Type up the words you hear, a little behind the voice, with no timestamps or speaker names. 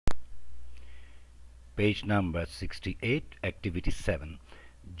Page number 68, Activity 7,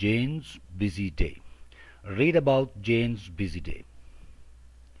 Jane's Busy Day. Read about Jane's busy day.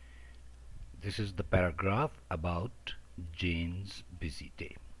 This is the paragraph about Jane's busy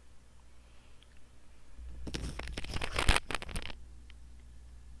day.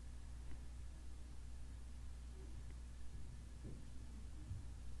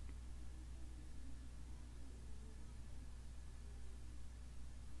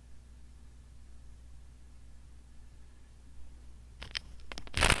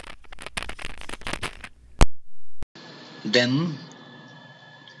 Then,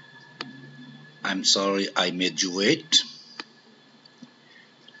 I'm sorry I made you wait.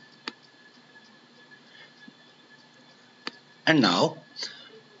 And now,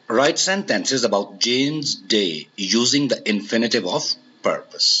 write sentences about Jane's day using the infinitive of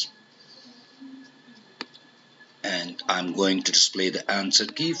purpose. And I'm going to display the answer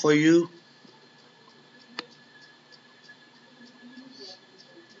key for you.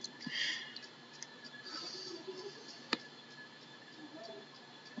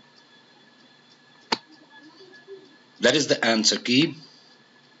 That is the answer key.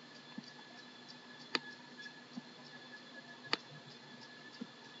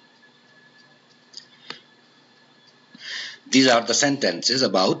 These are the sentences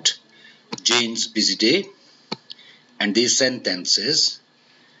about Jane's busy day, and these sentences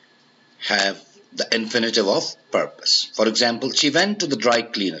have the infinitive of purpose. For example, she went to the dry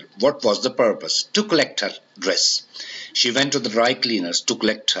cleaner. What was the purpose? To collect her dress. She went to the dry cleaners to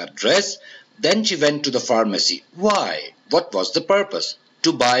collect her dress. Then she went to the pharmacy. Why? What was the purpose?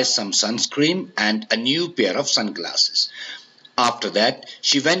 To buy some sunscreen and a new pair of sunglasses. After that,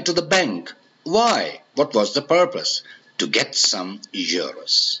 she went to the bank. Why? What was the purpose? To get some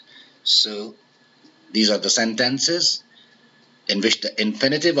euros. So, these are the sentences in which the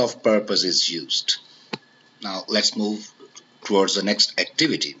infinitive of purpose is used. Now, let's move towards the next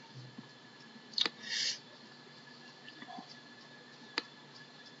activity.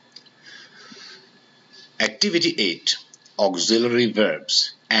 Activity 8. Auxiliary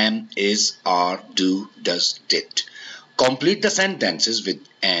verbs. Am, is, are, do, does, did. Complete the sentences with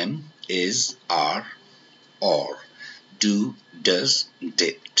am, is, are, or, do, does,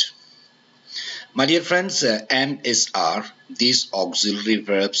 did. My dear friends, am, is, are, these auxiliary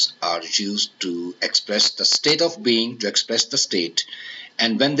verbs are used to express the state of being, to express the state.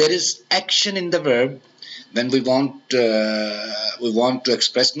 And when there is action in the verb, when we want to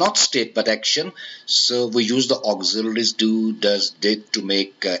express not state but action, so we use the auxiliaries do, does, did to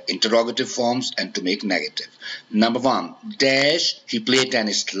make interrogative forms and to make negative. Number 1, dash, he played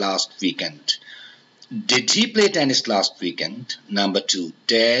tennis last weekend. Did he play tennis last weekend? Number 2,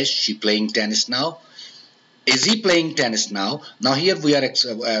 dash, she playing tennis now. Is he playing tennis now? Now here we are,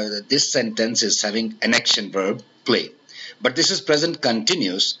 this sentence is having an action verb, play. But this is present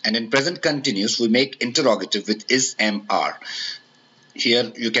continuous, and in present continuous we make interrogative with is, am, are.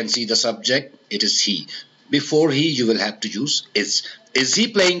 Here you can see the subject, it is he. Before he you will have to use is. Is he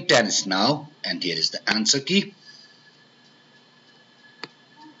playing tennis now? And here is the answer key.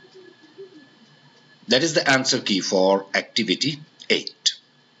 That is the answer key for activity 8.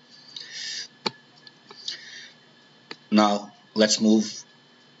 Now let's move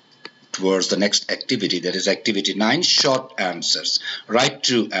towards the next activity, that is activity 9, short answers. Write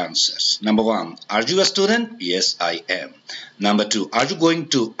true answers. Number 1, are you a student? Yes, I am. Number 2, are you going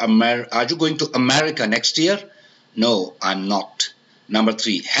to America next year? No, I'm not. Number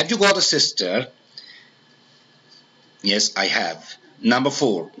 3, have you got a sister? Yes, I have. Number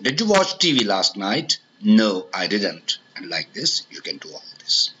 4, did you watch TV last night? No, I didn't. And like this, you can do all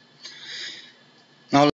this.